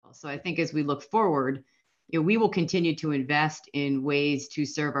So I think as we look forward, we will continue to invest in ways to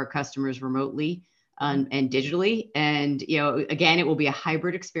serve our customers remotely and digitally. And, again, it will be a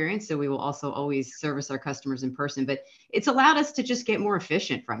hybrid experience. So we will also always service our customers in person, but it's allowed us to just get more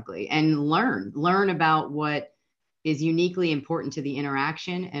efficient, frankly, and learn about what is uniquely important to the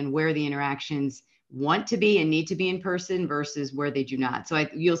interaction and where the interactions want to be and need to be in person versus where they do not. So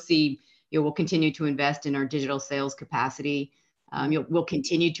you'll see, we'll continue to invest in our digital sales capacity. We'll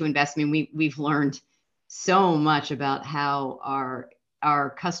continue to invest. I mean, we've learned so much about how our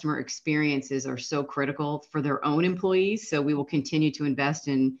customer experiences are so critical for their own employees. So we will continue to invest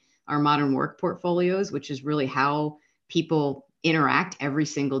in our modern work portfolios, which is really how people interact every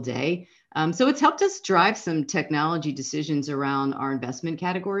single day. So it's helped us drive some technology decisions around our investment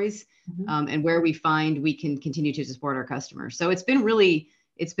categories and where we find we can continue to support our customers. So it's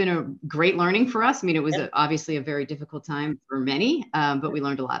been a great learning for us. I mean, it was obviously a very difficult time for many, but we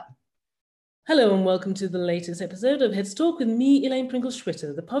learned a lot. Hello and welcome to the latest episode of Heads Talk with me, Elaine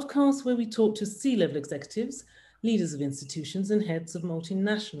Pringle-Schwitter, the podcast where we talk to C-level executives, leaders of institutions and heads of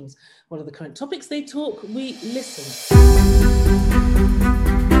multinationals. What are the current topics they talk? We listen.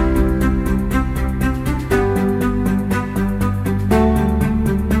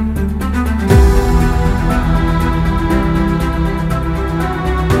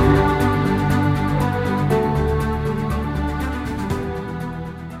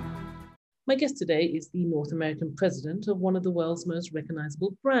 My guest today is the North American president of one of the world's most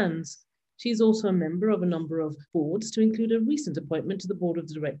recognizable brands. She's also a member of a number of boards, to include a recent appointment to the board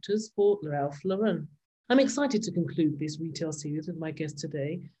of directors for Ralph Lauren. I'm excited to conclude this retail series with my guest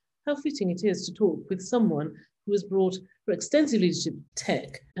today. How fitting it is to talk with someone who has brought her extensive leadership,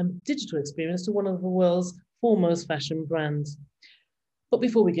 tech, and digital experience to one of the world's foremost fashion brands. But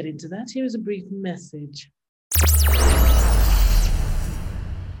before we get into that, here is a brief message.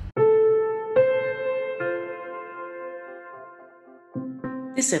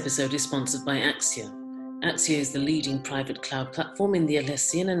 This episode is sponsored by Axia. Axia is the leading private cloud platform in the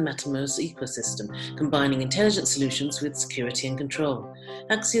Atlassian and Mattermost ecosystem, combining intelligent solutions with security and control.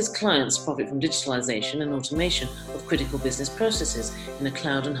 Axia's clients profit from digitalization and automation of critical business processes in a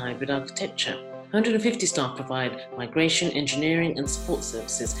cloud and hybrid architecture. 150 staff provide migration, engineering, and support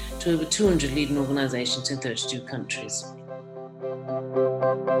services to over 200 leading organizations in 32 countries.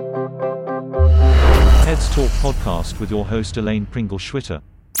 Heads Talk podcast with your host Elaine Pringle-Schwitter.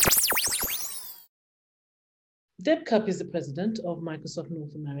 Deb Cupp is the president of Microsoft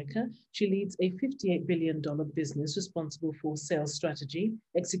North America. She leads a $58 billion business responsible for sales strategy,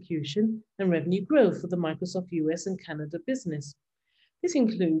 execution, and revenue growth for the Microsoft US and Canada business. This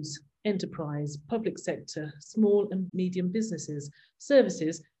includes enterprise, public sector, small and medium businesses,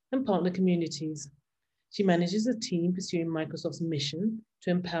 services, and partner communities. She manages a team pursuing Microsoft's mission to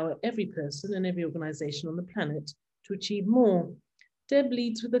empower every person and every organization on the planet to achieve more. Deb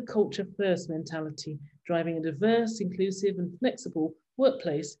leads with a culture-first mentality, driving a diverse, inclusive, and flexible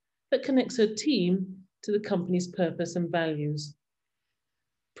workplace that connects her team to the company's purpose and values.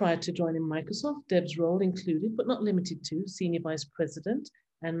 Prior to joining Microsoft, Deb's role included, but not limited to, Senior Vice President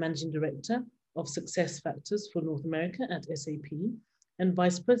and Managing Director of Success Factors for North America at SAP, and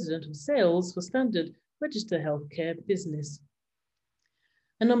Vice President of Sales for Standard Register Healthcare Business.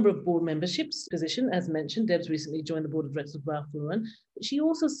 A number of board memberships position, as mentioned, Deb's recently joined the board of directors of Ralph Lauren, but she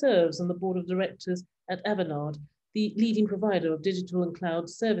also serves on the board of directors at Avanade, the leading provider of digital and cloud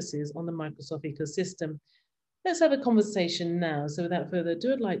services on the Microsoft ecosystem. Let's have a conversation now. So without further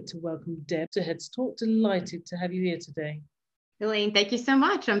ado, I'd like to welcome Deb to Heads Talk. Delighted to have you here today. Elaine, thank you so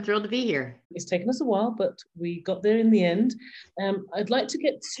much. I'm thrilled to be here. It's taken us a while, but we got there in the end. I'd like to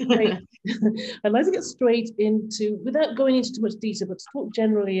get straight. I'd like to get straight into, without going into too much detail, but to talk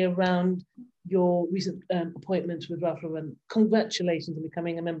generally around your recent appointment with Ralph Lauren. Congratulations on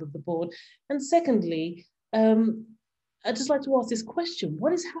becoming a member of the board. And secondly, I'd just like to ask this question: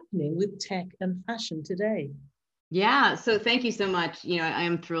 what is happening with tech and fashion today? Yeah, so thank you so much. I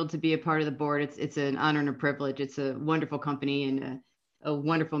am thrilled to be a part of the board. It's an honor and a privilege. It's a wonderful company and a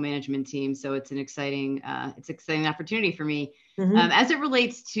wonderful management team. So it's an exciting opportunity for me. Mm-hmm. As it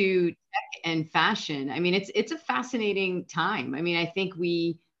relates to tech and fashion, I mean, it's a fascinating time. I mean, I think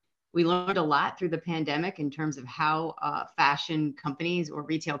we learned a lot through the pandemic in terms of how fashion companies or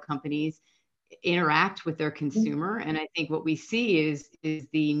retail companies interact with their consumer. Mm-hmm. And I think what we see is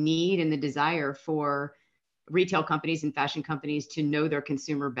the need and the desire for retail companies and fashion companies to know their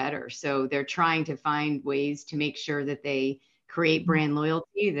consumer better. So they're trying to find ways to make sure that they create brand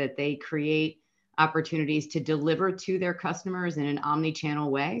loyalty, that they create opportunities to deliver to their customers in an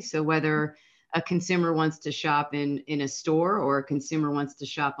omni-channel way. So whether a consumer wants to shop in a store or a consumer wants to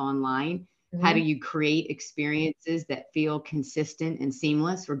shop online. How do you create experiences that feel consistent and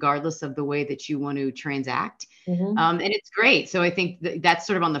seamless, regardless of the way that you want to transact? And it's great. So I think that's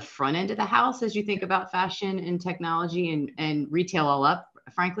sort of on the front end of the house as you think about fashion and technology and retail all up,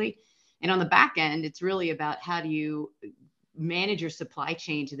 frankly. And on the back end, it's really about how do you manage your supply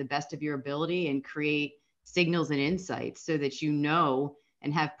chain to the best of your ability and create signals and insights so that you know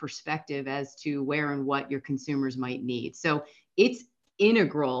and have perspective as to where and what your consumers might need. So it's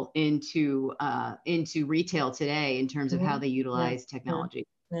integral into retail today in terms of how they utilize technology.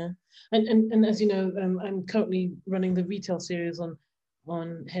 Yeah. And as you know, I'm currently running the retail series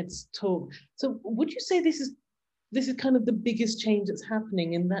on Heads Talk. So would you say this is kind of the biggest change that's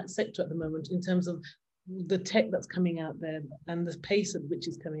happening in that sector at the moment in terms of the tech that's coming out there and the pace at which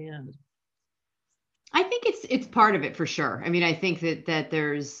it's coming out? I think it's part of it for sure. I mean, I think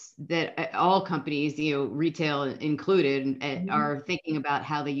that all companies, retail included, are thinking about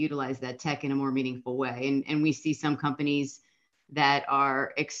how they utilize that tech in a more meaningful way. And we see some companies that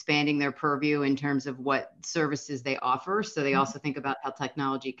are expanding their purview in terms of what services they offer. So they also think about how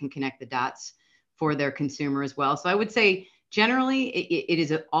technology can connect the dots for their consumer as well. So I would say generally it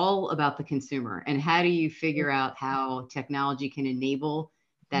is all about the consumer and how do you figure out how technology can enable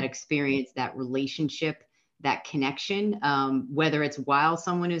that experience, that relationship, that connection, whether it's while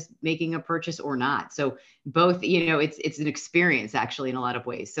someone is making a purchase or not. So both, it's an experience actually in a lot of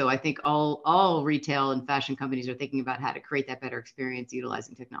ways. So I think all retail and fashion companies are thinking about how to create that better experience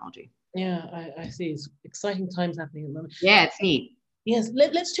utilizing technology. Yeah, I see. It's exciting times happening at the moment. Yeah, it's neat. Yes,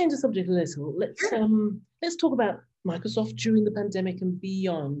 let's change the subject a little. Let's talk about Microsoft during the pandemic and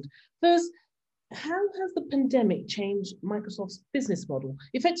beyond. First, how has the pandemic changed Microsoft's business model?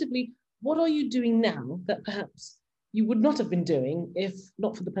 Effectively, what are you doing now that perhaps you would not have been doing if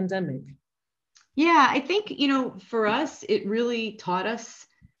not for the pandemic? Yeah, I think, for us, it really taught us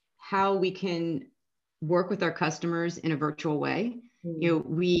how we can work with our customers in a virtual way.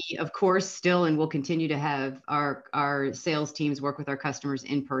 We, of course, still and will continue to have our sales teams work with our customers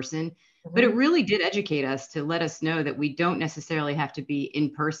in person, but it really did educate us to let us know that we don't necessarily have to be in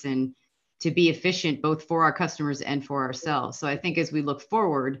person to be efficient, both for our customers and for ourselves. So I think as we look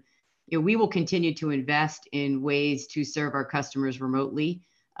forward, we will continue to invest in ways to serve our customers remotely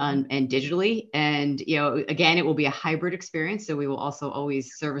and digitally. And, again, it will be a hybrid experience. So we will also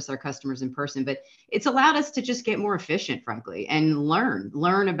always service our customers in person, but it's allowed us to just get more efficient, frankly, and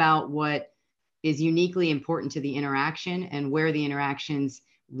learn about what is uniquely important to the interaction and where the interactions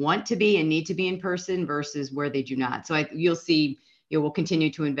want to be and need to be in person versus where they do not. So you'll see, we'll continue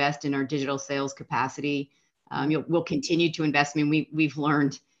to invest in our digital sales capacity. We'll continue to invest. I mean, we've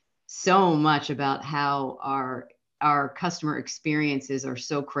learned so much about how our customer experiences are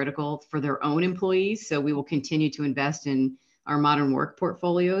so critical for their own employees. So we will continue to invest in our modern work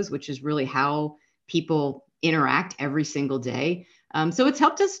portfolios, which is really how people interact every single day. So it's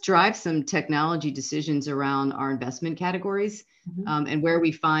helped us drive some technology decisions around our investment categories and where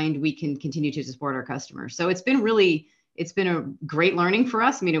we find we can continue to support our customers. So it's been a great learning for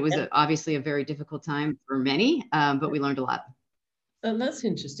us. I mean, it was obviously a very difficult time for many, but we learned a lot. That's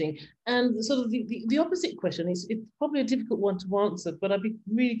interesting. And sort of the opposite question is, it's probably a difficult one to answer, but I'd be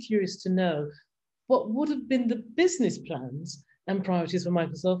really curious to know what would have been the business plans and priorities for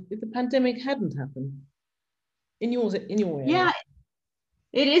Microsoft if the pandemic hadn't happened in your area? Yeah,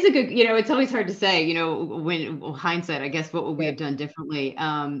 it is a good, it's always hard to say, when hindsight, I guess, what would we have done differently?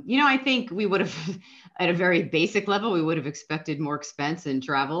 I think we would have, at a very basic level, we would have expected more expense in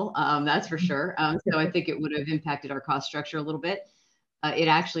travel. That's for sure. So I think it would have impacted our cost structure a little bit. It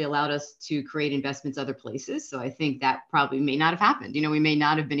actually allowed us to create investments other places. So I think that probably may not have happened. We may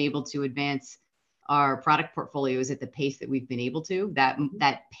not have been able to advance our product portfolios at the pace that we've been able to.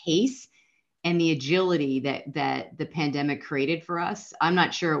 That pace and the agility that the pandemic created for us, I'm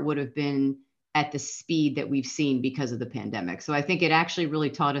not sure it would have been at the speed that we've seen because of the pandemic. So I think it actually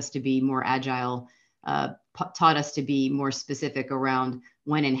really taught us to be more agile, taught us to be more specific around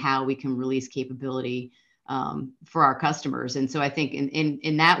when and how we can release capability for our customers. And so I think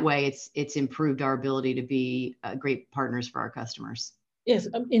in that way, it's improved our ability to be great partners for our customers. Yes,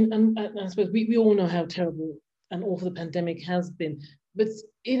 and I suppose we all know how terrible and awful the pandemic has been. But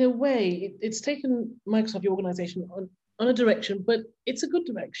in a way, it's taken Microsoft, your organization, on a direction, but it's a good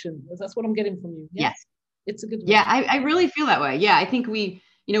direction. That's what I'm getting from you. Yes. It's a good direction. Yeah, I really feel that way. Yeah, I think we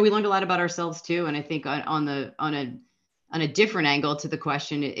learned a lot about ourselves too. And I think on a different angle to the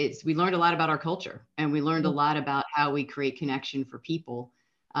question, we learned a lot about our culture, and we learned a lot about how we create connection for people.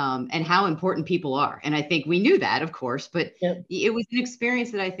 and how important people are. And I think we knew that, of course, but Yep. it was an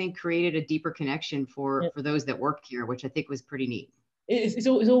experience that I think created a deeper connection Yep. for those that worked here, which I think was pretty neat. It's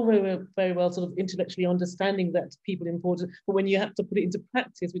all very well sort of intellectually understanding that people are important, but when you have to put it into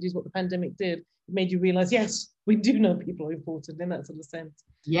practice, which is what the pandemic did, it made you realize, yes, we do know people are important in that sort of sense.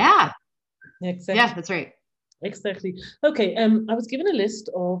 Yeah. Exactly. Yeah, that's right. Exactly. Okay. I was given a list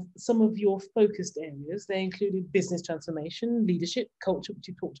of some of your focused areas. They included business transformation, leadership, culture, which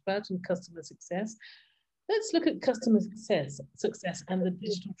you talked about, and customer success. Let's look at customer success and the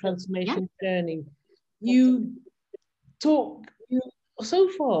digital transformation journey. You talk so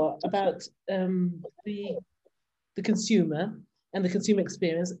far about the consumer and the consumer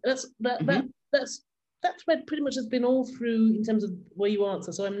experience. That thread pretty much has been all through in terms of where you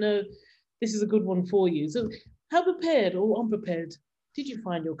answer. So I know this is a good one for you. So how prepared or unprepared did you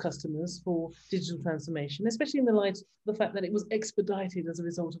find your customers for digital transformation, especially in the light of the fact that it was expedited as a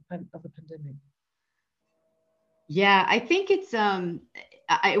result of the pandemic? Yeah, I think it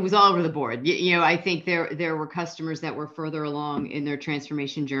was all over the board. I think there were customers that were further along in their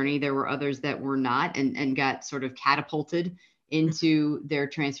transformation journey. There were others that were not and got sort of catapulted into their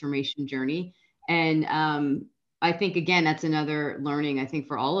transformation journey. And I think, again, that's another learning, I think,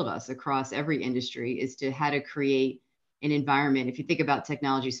 for all of us across every industry is to how to create an environment. If you think about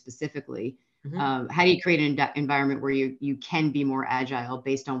technology specifically, how do you create an environment where you can be more agile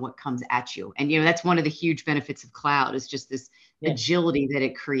based on what comes at you? And, that's one of the huge benefits of cloud is just this agility that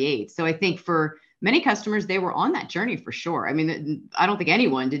it creates. So I think for many customers, they were on that journey for sure. I mean, I don't think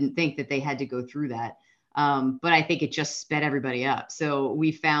anyone didn't think that they had to go through that. But I think it just sped everybody up. So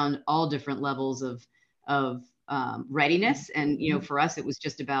we found all different levels of readiness. And, for us, it was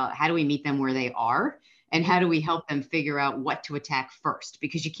just about how do we meet them where they are? And how do we help them figure out what to attack first?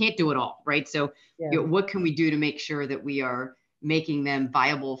 Because you can't do it all, right? So what can we do to make sure that we are making them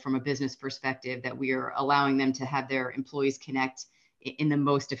viable from a business perspective, that we are allowing them to have their employees connect in the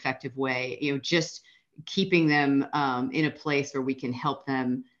most effective way, just keeping them in a place where we can help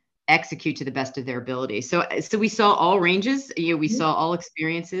them execute to the best of their ability. So we saw all ranges, we saw all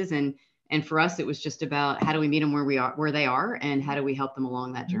experiences. And for us, it was just about how do we meet them where they are, and how do we help them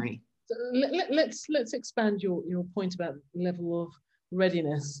along that journey? So let's expand your point about level of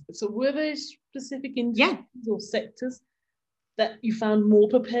readiness. So were there specific industries or sectors that you found more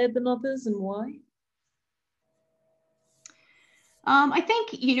prepared than others, and why? I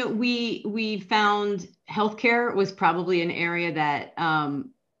think we found healthcare was probably an area that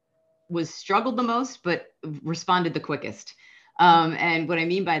was struggled the most, but responded the quickest. And what I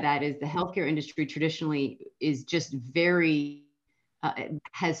mean by that is the healthcare industry traditionally is just very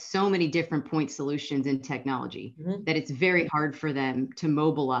has so many different point solutions in technology that it's very hard for them to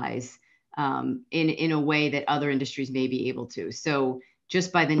mobilize in a way that other industries may be able to. So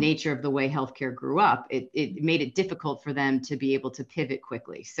just by the nature of the way healthcare grew up, it made it difficult for them to be able to pivot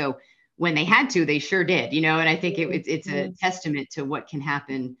quickly. So when they had to, they sure did, and I think it's a testament to what can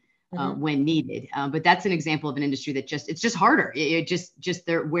happen when needed. But that's an example of an industry that it's just harder. It just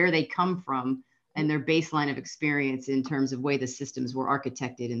where they come from and their baseline of experience in terms of way the systems were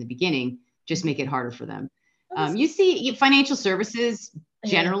architected in the beginning just make it harder for them. You see financial services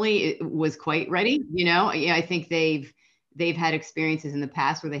generally was quite ready. I think they've had experiences in the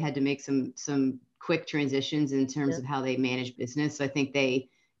past where they had to make some quick transitions in terms of how they manage business. So I think they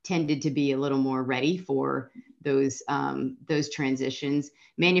tended to be a little more ready for those transitions.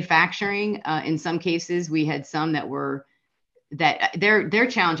 Manufacturing, in some cases, we had some that their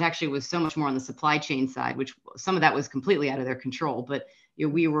challenge actually was so much more on the supply chain side, which some of that was completely out of their control. But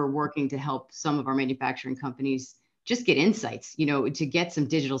we were working to help some of our manufacturing companies just get insights, to get some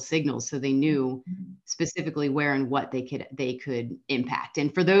digital signals so they knew specifically where and what they could impact.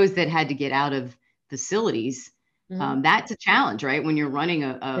 And for those that had to get out of facilities, that's a challenge, right? When you're running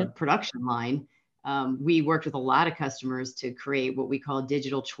a production line, we worked with a lot of customers to create what we call a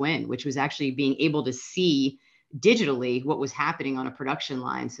digital twin, which was actually being able to see digitally what was happening on a production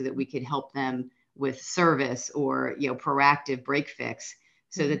line so that we could help them with service or proactive break fix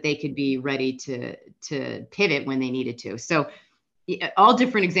so that they could be ready to pivot when they needed to. So all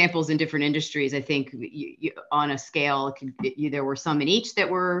different examples in different industries. I think on a scale, there were some in each that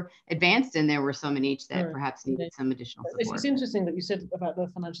were advanced, and there were some in each that perhaps needed some additional support. It's interesting that you said about the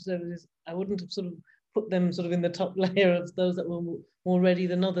financial services. I wouldn't have sort of put them sort of in the top layer of those that were more ready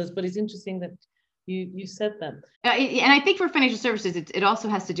than others, but it's interesting that you said that. And I think for financial services, it also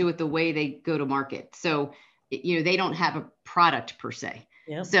has to do with the way they go to market. So, they don't have a product per se.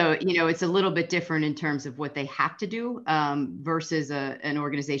 Yeah. So, it's a little bit different in terms of what they have to do versus an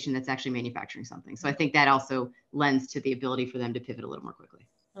organization that's actually manufacturing something. So I think that also lends to the ability for them to pivot a little more quickly.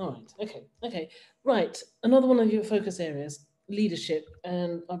 All right. Okay. Okay. Right. Another one of your focus areas, leadership,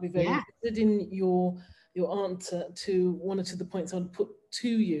 and I'll be very Yeah. interested in your answer to one or two of the points I would put to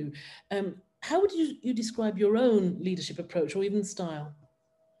you. How would you describe your own leadership approach or even style?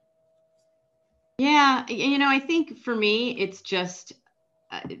 Yeah. I think for me, it's just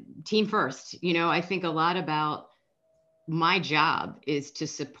uh, team first. I think a lot about my job is to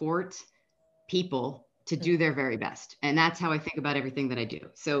support people to do their very best. And that's how I think about everything that I do.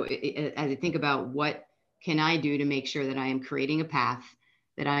 So as I think about what can I do to make sure that I am creating a path,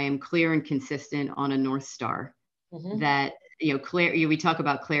 that I am clear and consistent on a North Star, Mm-hmm. that, clear, we talk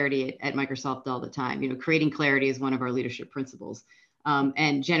about clarity at Microsoft all the time. Creating clarity is one of our leadership principles.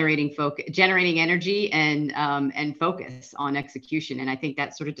 And generating energy and focus on execution. And I think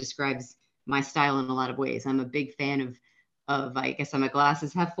that sort of describes my style in a lot of ways. I'm a big fan of I guess I'm a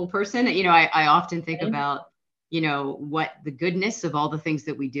glasses half full person. I often think Okay. about, what the goodness of all the things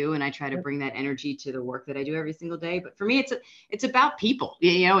that we do. And I try to bring that energy to the work that I do every single day. But for me, it's about people,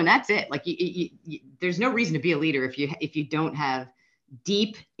 and that's it. Like there's no reason to be a leader if you don't have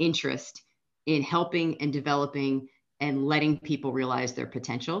deep interest in helping and developing and letting people realize their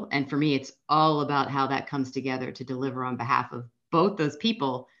potential. And for me, it's all about how that comes together to deliver on behalf of both those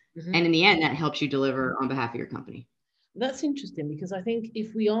people. Mm-hmm. And in the end, that helps you deliver on behalf of your company. That's interesting because I think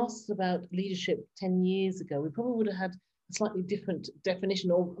if we asked about leadership 10 years ago, we probably would have had a slightly different definition,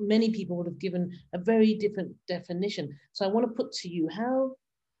 or many people would have given a very different definition. So I want to put to you how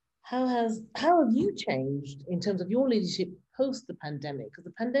have you changed in terms of your leadership post the pandemic? Because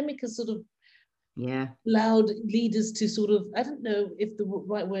the pandemic has sort of Yeah. allowed leaders to sort of, I don't know if the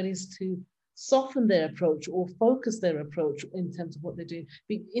right word is to soften their approach or focus their approach in terms of what they're doing.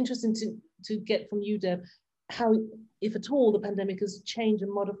 Be interesting to get from you, Deb, how, if at all, the pandemic has changed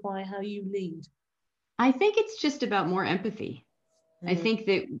and modify how you lead. I think it's just about more empathy. I Mm, think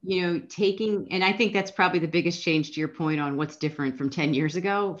that, and I think that's probably the biggest change to your point on what's different from 10 years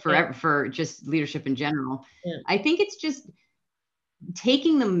ago yeah, for just leadership in general. yeah. I think it's just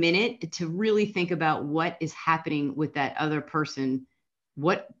taking the minute to really think about what is happening with that other person.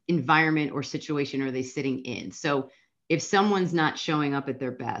 What environment or situation are they sitting in? So if someone's not showing up at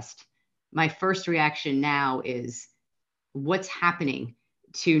their best, my first reaction now is what's happening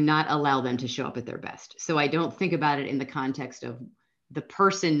to not allow them to show up at their best. So I don't think about it in the context of the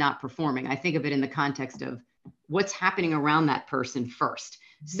person not performing. I think of it in the context of what's happening around that person first.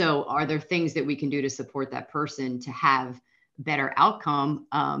 So are there things that we can do to support that person to have better outcome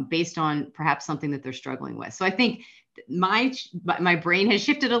based on perhaps something that they're struggling with? So I think my brain has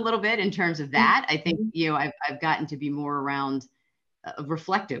shifted a little bit in terms of that. I think, Mhm. I've gotten to be more around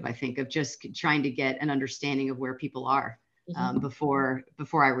reflective, I think, of just trying to get an understanding of where people are Mhm.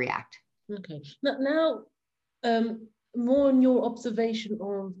 before I react. Okay. Now, um, more on your observation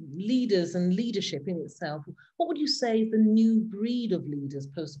of leaders and leadership in itself, what would you say is the new breed of leaders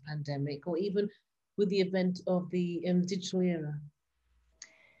post the pandemic, or even with the event of the digital era?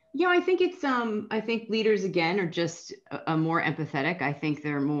 I think I think leaders again are just a more empathetic. I think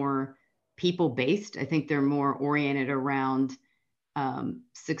they're more people based. I think they're more oriented around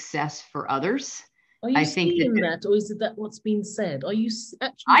success for others. Are you I think that seeing that, or is it that what's been said? Are you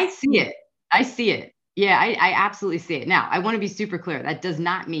actually I see seeing? it. I see it. Yeah, I absolutely see it. Now, I want to be super clear. That does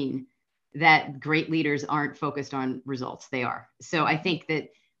not mean that great leaders aren't focused on results. They are. So I think that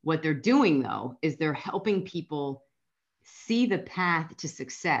what they're doing, though, is they're helping people see the path to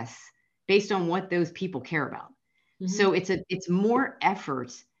success based on what those people care about. Mhm. So it's more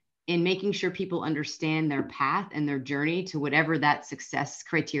effort in making sure people understand their path and their journey to whatever that success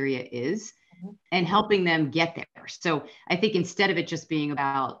criteria is Mhm. and helping them get there. So I think instead of it just being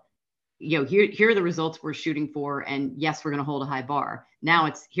about, here are the results we're shooting for, and yes, we're going to hold a high bar. Now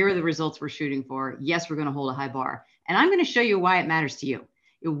it's here are the results we're shooting for. Yes, we're going to hold a high bar. And I'm going to show you why it matters to you.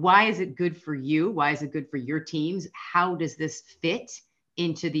 Why is it good for you? Why is it good for your teams? How does this fit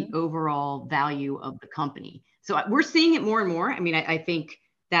into the Mhm. overall value of the company? So we're seeing it more and more. I mean,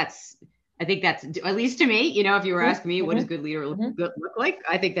 that's I think that's at least to me, if you were Mhm. asking me what does Mhm. good leader Mhm. look like,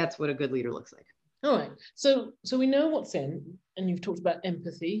 I think that's what a good leader looks like. All right. So we know what's in, and you've talked about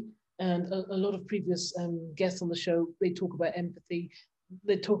empathy, and a lot of previous guests on the show, they talk about empathy.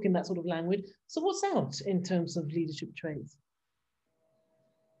 They talk in that sort of language. So what's out in terms of leadership traits?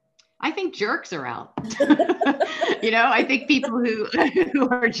 I think jerks are out. I think people who who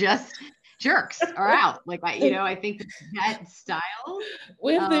are just jerks are out. Like I think that style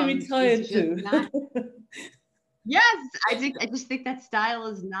Where have they is retired just to? not. Yes, I just think that style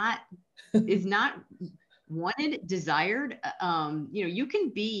is not wanted, desired. You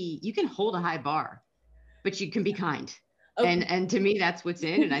can hold a high bar, but you can be kind. And to me, that's what's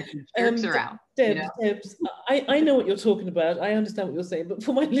in, and I think jerks are out. Debs, I know what you're talking about. I understand what you're saying, but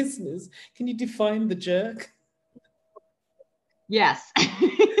for my listeners, can you define the jerk? Yes.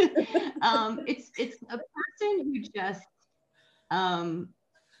 It's a person who just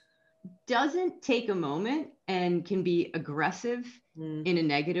doesn't take a moment and can be aggressive in a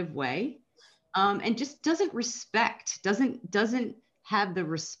negative way, and just doesn't have the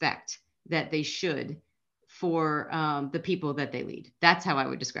respect that they should for the people that they lead. That's how I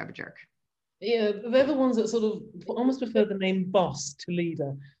would describe a jerk. Yeah, they're the ones that sort of almost prefer the name boss to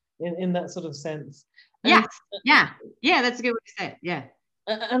leader in that sort of sense. Yes. Yeah, that's a good way to say it. Yeah.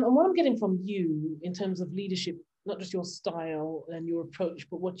 And what I'm getting from you in terms of leadership, not just your style and your approach,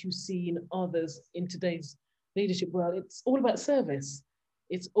 but what you see in others in today's leadership world, it's all about service.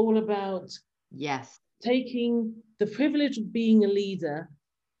 It's all about taking the privilege of being a leader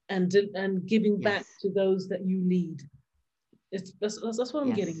and giving back to those that you lead. That's what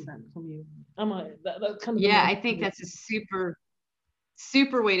I'm getting back from you. That kind of I think that's a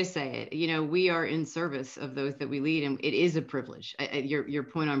super way to say it. You know, we are in service of those that we lead, and it is a privilege. Your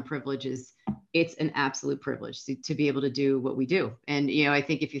point on privilege is, it's an absolute privilege to be able to do what we do. And, you know, I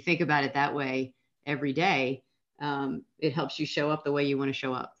think if you think about it that way every day, it helps you show up the way you want to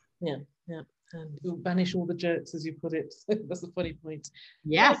show up. Yeah. And you'll banish all the jerks, as you put it. That's a funny point.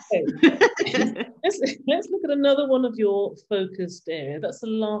 Yes. Okay. let's look at another one of your focused areas. That's the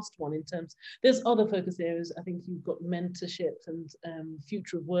last one in terms. There's other focus areas. I think you've got mentorship and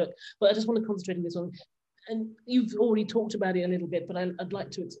future of work, but I just want to concentrate on this one. And you've already talked about it a little bit, but I'd like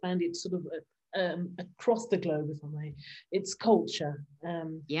to expand it sort of across the globe, if I may. It's culture.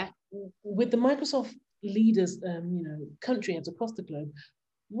 With the Microsoft leaders, country heads across the globe,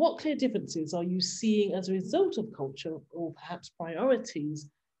 what clear differences are you seeing as a result of culture, or perhaps priorities,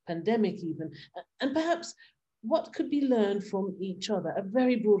 pandemic even, and perhaps what could be learned from each other? A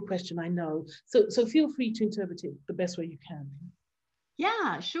very broad question, I know. So feel free to interpret it the best way you can.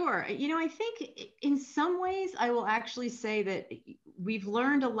 Yeah, sure. You know, I think in some ways I will actually say that we've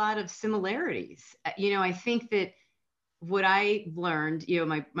learned a lot of similarities. You know, I think that what I learned, you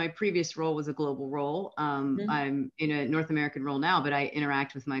know, my previous role was a global role. I'm in a North American role now, but I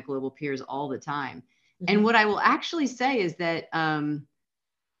interact with my global peers all the time. And what I will actually say is that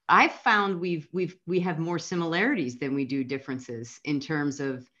I've found we have more similarities than we do differences in terms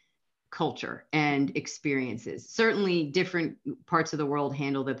of culture and experiences. Certainly different parts of the world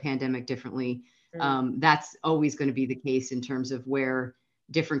handle the pandemic differently. That's always going to be the case in terms of where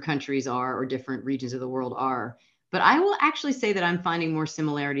different countries are or different regions of the world are. But I will actually say that I'm finding more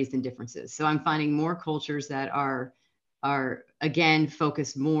similarities than differences. So I'm finding more cultures that are again,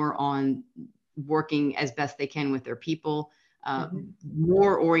 focused more on working as best they can with their people,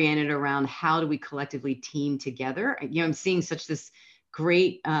 more oriented around how do we collectively team together. You know, I'm seeing such this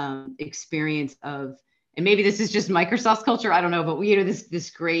great experience of, and maybe this is just Microsoft's culture, I don't know, but we, you know, this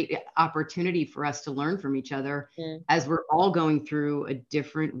great opportunity for us to learn from each other as we're all going through a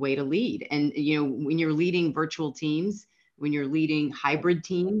different way to lead. And, you know, when you're leading virtual teams, when you're leading hybrid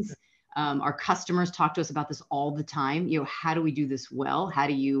teams, our customers talk to us about this all the time. You know, how do we do this well? How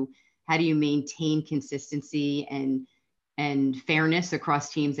do you maintain consistency and fairness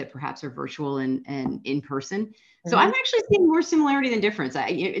across teams that perhaps are virtual and in person? So I'm actually seeing more similarity than difference.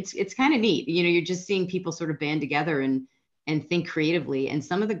 It's kind of neat. You know, you're just seeing people sort of band together and think creatively. And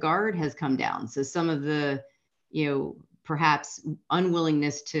some of the guard has come down. So some of the, you know, perhaps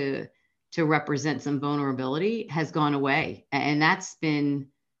unwillingness to represent some vulnerability has gone away. And that's been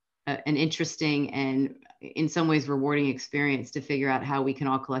an interesting and in some ways rewarding experience to figure out how we can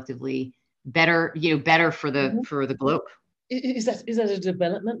all collectively better for the globe. Is that a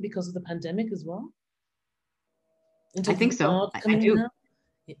development because of the pandemic as well? I think so. I do.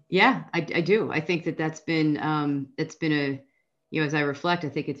 Yeah, I do. I think that's been a, you know, as I reflect, I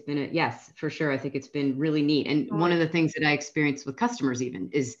think it's been yes, for sure. I think it's been really neat. And one of the things that I experienced with customers even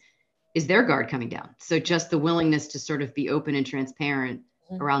is their guard coming down. So just the willingness to sort of be open and transparent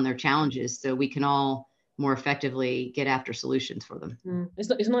around their challenges so we can all more effectively get after solutions for them. It's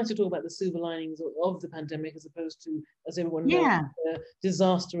nice to talk about the silver linings of the pandemic as opposed to, as everyone knows,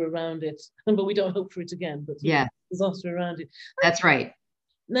 disaster around it. But we don't hope for it again, but disaster around it. That's right.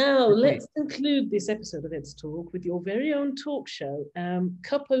 Now, let's conclude this episode of Let's Talk with your very own talk show,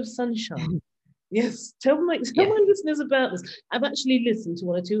 Cup of Sunshine. Yes, tell my listeners about this. I've actually listened to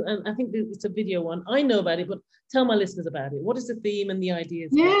one or two, and I think it's a video one. I know about it, but tell my listeners about it. What is the theme and the ideas?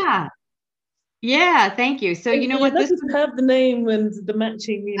 Yeah. Yeah, thank you. So you know what? This is have the name and the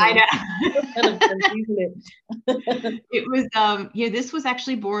matching. You know, I know. kind of confusing it. It was this was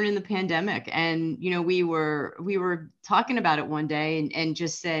actually born in the pandemic, and we were talking about it one day and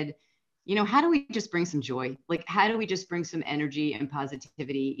just said, how do we just bring some joy? Like, how do we just bring some energy and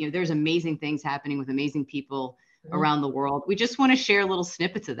positivity? There's amazing things happening with amazing people around the world. We just want to share little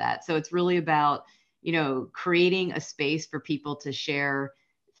snippets of that. So it's really about creating a space for people to share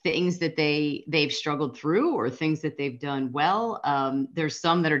things that they've struggled through or things that they've done well. There's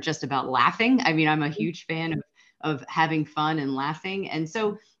some that are just about laughing. I mean, I'm a huge fan of having fun and laughing. And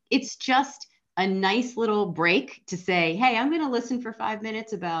so it's just a nice little break to say, hey, I'm going to listen for 5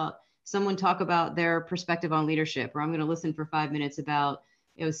 minutes about someone talk about their perspective on leadership, or I'm going to listen for 5 minutes about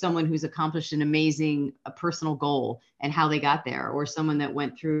someone who's accomplished an amazing personal goal and how they got there, or someone that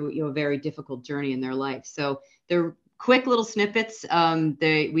went through a very difficult journey in their life. So they're quick little snippets.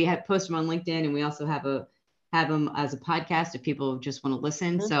 We have post them on LinkedIn, and we also have them as a podcast if people just want to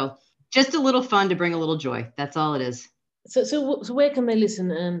listen. Mm-hmm. So just a little fun to bring a little joy. That's all it is. So where can they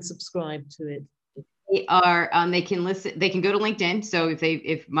listen and subscribe to it? They can listen. They can go to LinkedIn. So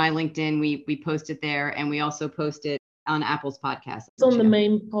if my LinkedIn, we post it there, and we also post it on Apple's podcast. It's on the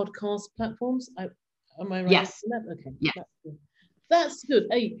main podcast platforms. Am I right? Yes. Okay. Yeah. That's good.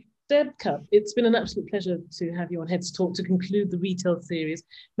 Hey, Deb Cupp, it's been an absolute pleasure to have you on Heads Talk to conclude the retail series.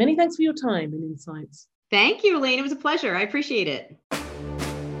 Many thanks for your time and insights. Thank you, Elaine. It was a pleasure. I appreciate it.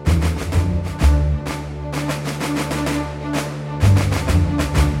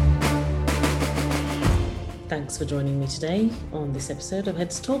 Thanks for joining me today on this episode of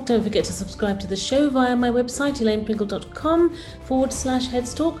Heads Talk. Don't forget to subscribe to the show via my website,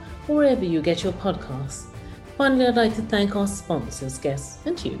 elainepringle.com/Heads Talk, or wherever you get your podcasts. Finally, I'd like to thank our sponsors, guests,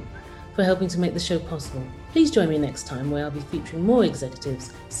 and you for helping to make the show possible. Please join me next time, where I'll be featuring more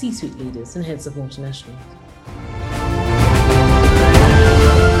executives, C-suite leaders, and heads of multinationals.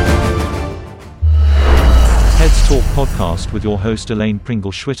 Heads Talk podcast with your host Elaine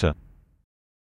Pringle Schwitter.